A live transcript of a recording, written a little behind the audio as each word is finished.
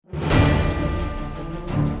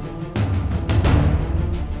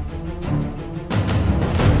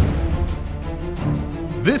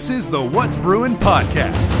This is the What's Brewing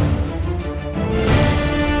podcast.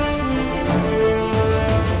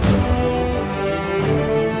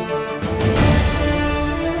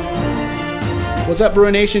 What's up,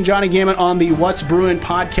 Bruin Nation? Johnny Gammon on the What's Brewing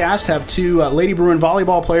podcast. Have two Lady Bruin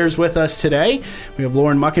volleyball players with us today. We have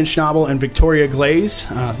Lauren Muckenschnabel and Victoria Glaze.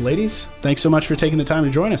 Ladies, thanks so much for taking the time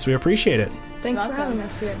to join us. We appreciate it. Thanks for having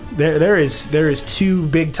us here. There is two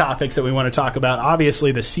big topics that we want to talk about.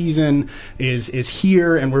 Obviously, the season is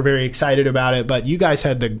here, and we're very excited about it. But you guys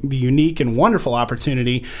had the unique and wonderful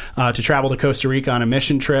opportunity to travel to Costa Rica on a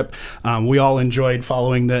mission trip. We all enjoyed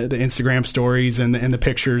following the Instagram stories and the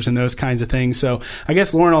pictures and those kinds of things. So I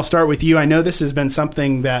guess, Lauren, I'll start with you. I know this has been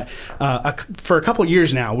something that for a couple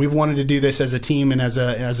years now, we've wanted to do this as a team and as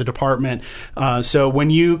a department. So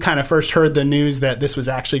when you kind of first heard the news that this was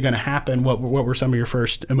actually going to happen, what were some of your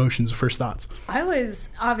first emotions, first thoughts? I was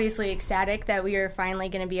obviously ecstatic that we were finally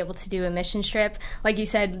going to be able to do a mission trip. Like you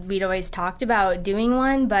said, we'd always talked about doing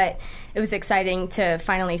one, but it was exciting to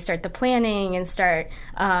finally start the planning and start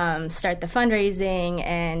the fundraising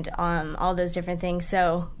and all those different things.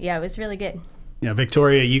 So, yeah, it was really good. Yeah,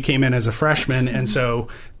 Victoria, you came in as a freshman, and so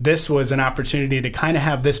this was an opportunity to kind of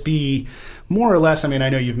have this be more or less, I mean, I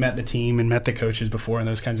know you've met the team and met the coaches before and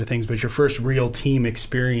those kinds of things, but your first real team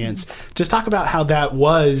experience. Just talk about how that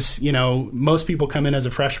was. You know, most people come in as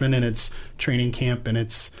a freshman and it's training camp and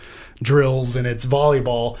it's drills and it's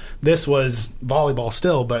volleyball. This was volleyball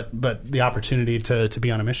still, but the opportunity to be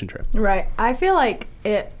on a mission trip. Right. I feel like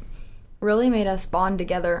it really made us bond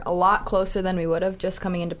together a lot closer than we would have just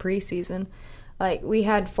coming into preseason. Like, we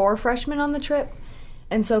had 4 freshmen on the trip,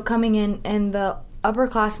 and so coming in, and the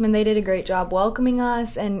upperclassmen, they did a great job welcoming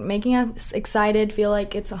us and making us excited, feel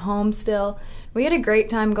like it's a home still. We had a great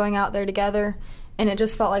time going out there together, and it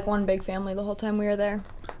just felt like one big family the whole time we were there.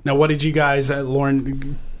 Now, what did you guys,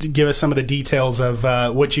 Lauren, give us some of the details of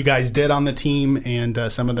what you guys did on the team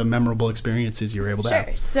and some of the memorable experiences you were able to have?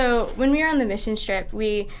 Sure. So when we were on the mission trip,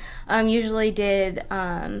 we usually did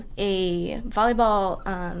a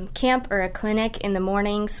volleyball camp or a clinic in the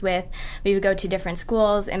mornings we would go to different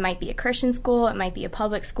schools. It might be a Christian school, it might be a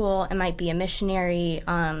public school, it might be a missionary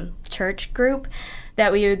church group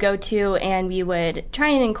that we would go to, and we would try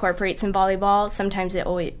and incorporate some volleyball. Sometimes it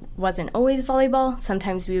wasn't always volleyball.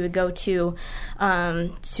 Sometimes we would go to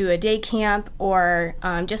a day camp or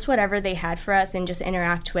just whatever they had for us and just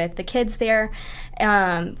interact with the kids there.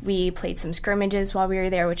 We played some scrimmages while we were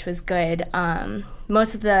there, which was good.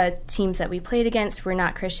 Most of the teams that we played against were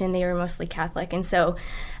not Christian. They were mostly Catholic. And so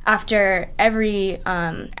after every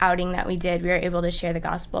outing that we did, we were able to share the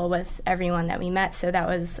gospel with everyone that we met. So that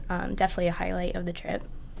was definitely a highlight of the trip.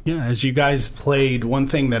 Yeah, as you guys played, one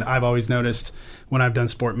thing that I've always noticed when I've done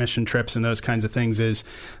sport mission trips and those kinds of things is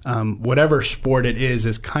whatever sport it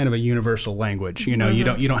is kind of a universal language. You know, you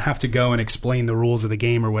don't have to go and explain the rules of the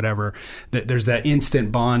game or whatever. There's that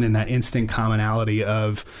instant bond and that instant commonality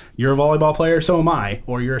of you're a volleyball player, so am I,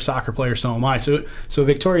 or you're a soccer player, so am I. So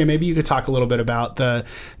Victoria, maybe you could talk a little bit about the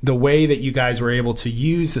way that you guys were able to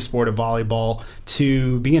use the sport of volleyball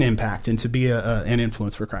to be an impact and to be an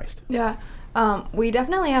influence for Christ. Yeah. We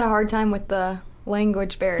definitely had a hard time with the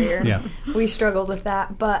language barrier. Yeah. We struggled with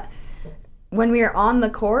that, but when we were on the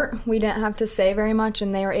court, we didn't have to say very much,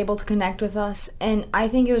 and they were able to connect with us. And I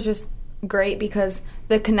think it was just great because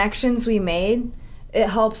the connections we made, it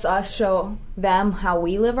helps us show them how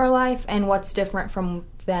we live our life and what's different from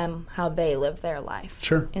them, how they live their life.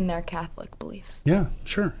 Sure. In their Catholic beliefs. Yeah,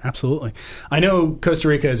 sure. Absolutely. I know Costa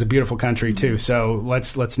Rica is a beautiful country too, so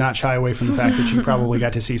let's not shy away from the fact that you probably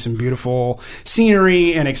got to see some beautiful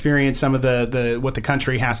scenery and experience some of the what the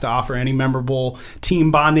country has to offer. Any memorable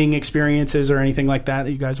team bonding experiences or anything like that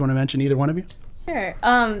you guys want to mention, either one of you? Sure.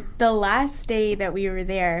 The last day that we were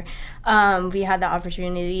there, we had the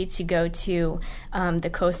opportunity to go to the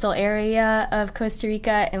coastal area of Costa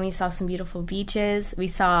Rica, and we saw some beautiful beaches. We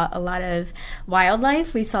saw a lot of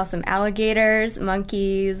wildlife. We saw some alligators,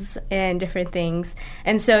 monkeys, and different things.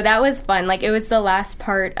 And so that was fun. Like, it was the last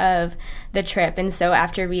part of the trip, and so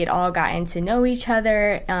after we had all gotten to know each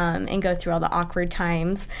other and go through all the awkward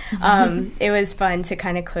times, it was fun to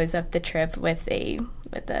kind of close up the trip with a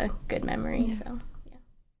good memory. Yeah. So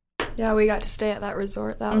yeah, we got to stay at that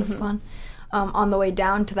resort. That was fun. On the way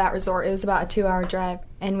down to that resort, it was about a 2-hour drive,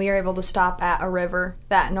 and we were able to stop at a river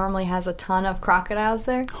that normally has a ton of crocodiles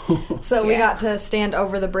there. So we got to stand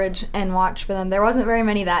over the bridge and watch for them. There wasn't very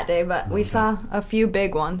many that day, but we saw a few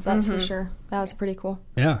big ones, that's for sure. That was pretty cool.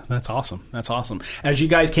 Yeah, that's awesome. That's awesome. As you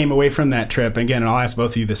guys came away from that trip, again, and I'll ask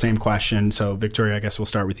both of you the same question. So, Victoria, I guess we'll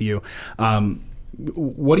start with you.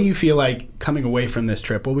 What do you feel like coming away from this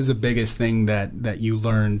trip? What was the biggest thing that you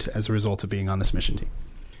learned as a result of being on this mission team?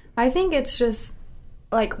 I think it's just,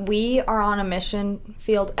 like, we are on a mission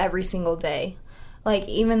field every single day. Like,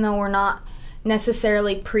 even though we're not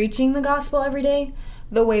necessarily preaching the gospel every day,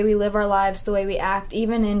 the way we live our lives, the way we act,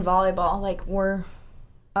 even in volleyball, like,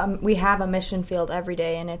 we have a mission field every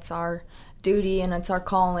day, and it's our duty and it's our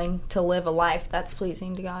calling to live a life that's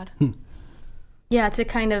pleasing to God. Yeah, to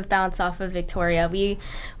kind of bounce off of Victoria, we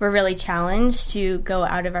were really challenged to go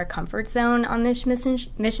out of our comfort zone on this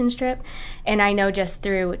mission trip. And I know just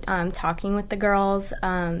through talking with the girls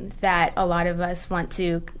that a lot of us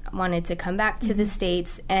wanted to come back to the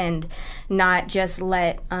States and not just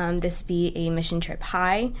let this be a mission trip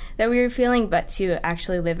high that we were feeling, but to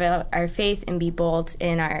actually live out our faith and be bold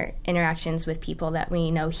in our interactions with people that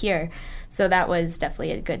we know here. So that was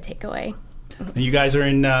definitely a good takeaway. You guys are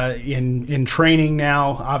in training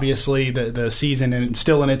now. Obviously, the season is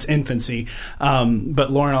still in its infancy.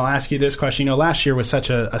 But Lauren, I'll ask you this question. Last year was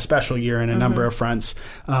such a special year in a number of fronts.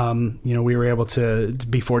 We were able to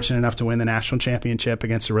be fortunate enough to win the national championship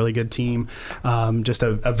against a really good team. Just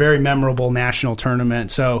a very memorable national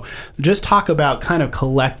tournament. So, just talk about kind of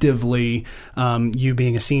collectively, you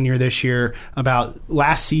being a senior this year, about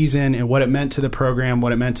last season and what it meant to the program,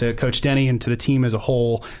 what it meant to Coach Denny and to the team as a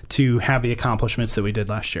whole to have the accomplishments that we did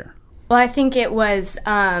last year. Well, I think it was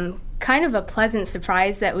kind of a pleasant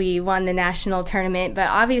surprise that we won the national tournament, but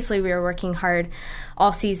obviously we were working hard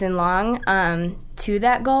all season long to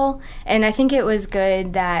that goal, and I think it was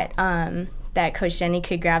good that that Coach Denny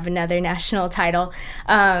could grab another national title.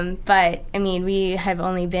 But, I mean, we have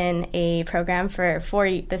only been a program for 4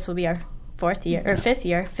 years. This will be our fifth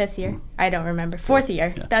year. I don't remember. Fourth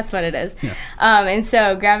year. Yeah. That's what it is. Yeah. And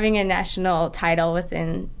so grabbing a national title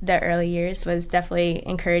within the early years was definitely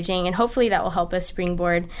encouraging, and hopefully that will help us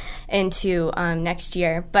springboard into next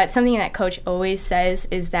year. But something that Coach always says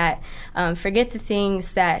is that forget the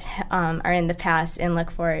things that are in the past and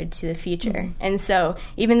look forward to the future. Mm-hmm. And so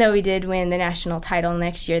even though we did win the national title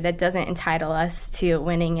next year, that doesn't entitle us to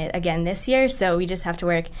winning it again this year. So we just have to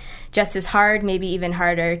work just as hard, maybe even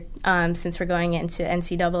harder, since we're going into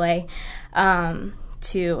NCAA,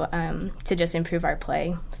 to just improve our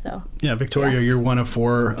play. So yeah, Victoria, you're one of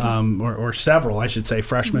four, or several, I should say,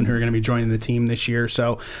 freshmen who are going to be joining the team this year.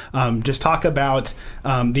 So just talk about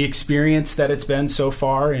the experience that it's been so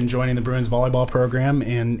far in joining the Bruins volleyball program,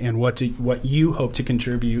 and what you hope to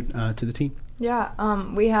contribute to the team. Yeah,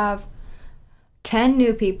 we have 10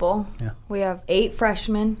 new people. Yeah. We have 8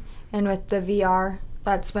 freshmen, and with the VR,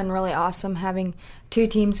 that's been really awesome, having 2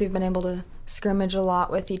 teams who've been able to scrimmage a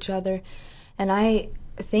lot with each other. And I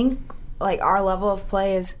think, like, our level of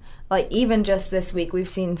play is, like, even just this week, we've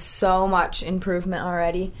seen so much improvement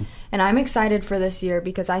already. And I'm excited for this year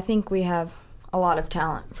because I think we have a lot of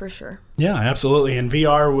talent for sure. Yeah, absolutely. And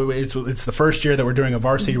VR, it's the first year that we're doing a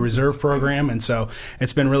varsity reserve program, and so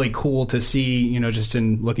it's been really cool to see, just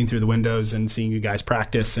in looking through the windows and seeing you guys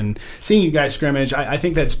practice and seeing you guys scrimmage. I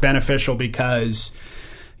think that's beneficial because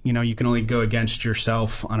you can only go against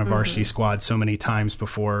yourself on a varsity squad so many times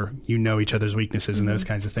before you know each other's weaknesses and those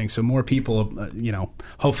kinds of things. So more people,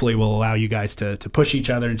 hopefully will allow you guys to push each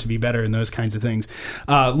other and to be better in those kinds of things.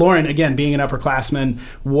 Lauren, again, being an upperclassman,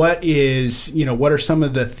 what are some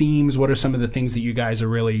of the themes? What are some of the things that you guys are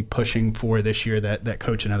really pushing for this year that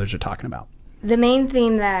Coach and others are talking about? The main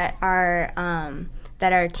theme that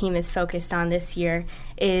our team is focused on this year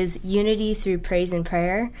is unity through praise and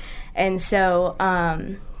prayer. And so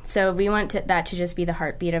we want that to just be the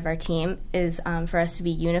heartbeat of our team, is for us to be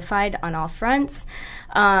unified on all fronts,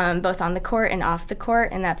 both on the court and off the court,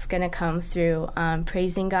 and that's going to come through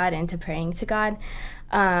praising God and to praying to God.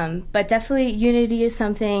 But definitely unity is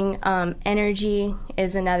something. Energy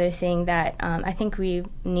is another thing that I think we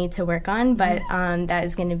need to work on, but that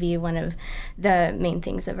is going to be one of the main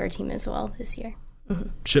things of our team as well this year.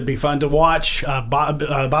 Should be fun to watch.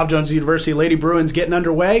 Bob Jones University Lady Bruins getting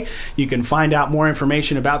underway. You can find out more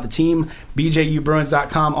information about the team,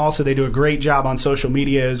 bjubruins.com. Also, they do a great job on social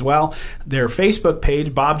media as well. Their Facebook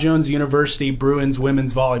page, Bob Jones University Bruins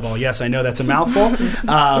Women's Volleyball. Yes, I know that's a mouthful.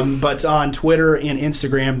 But on Twitter and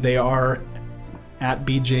Instagram, they are at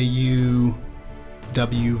BJU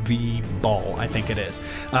WV Ball, I think it is.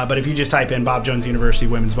 But if you just type in Bob Jones University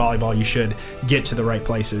Women's Volleyball, you should get to the right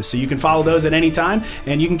places. So you can follow those at any time,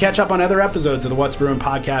 and you can catch up on other episodes of the What's Bruin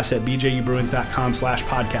podcast at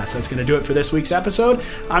bjubruins.com/podcast. That's going to do it for this week's episode.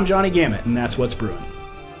 I'm Johnny Gamet, and that's What's Bruin.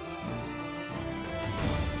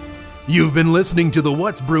 You've been listening to the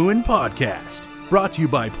What's Bruin podcast, brought to you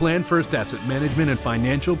by Plan First Asset Management and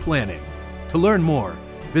Financial Planning. To learn more,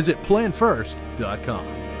 visit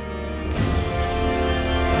planfirst.com.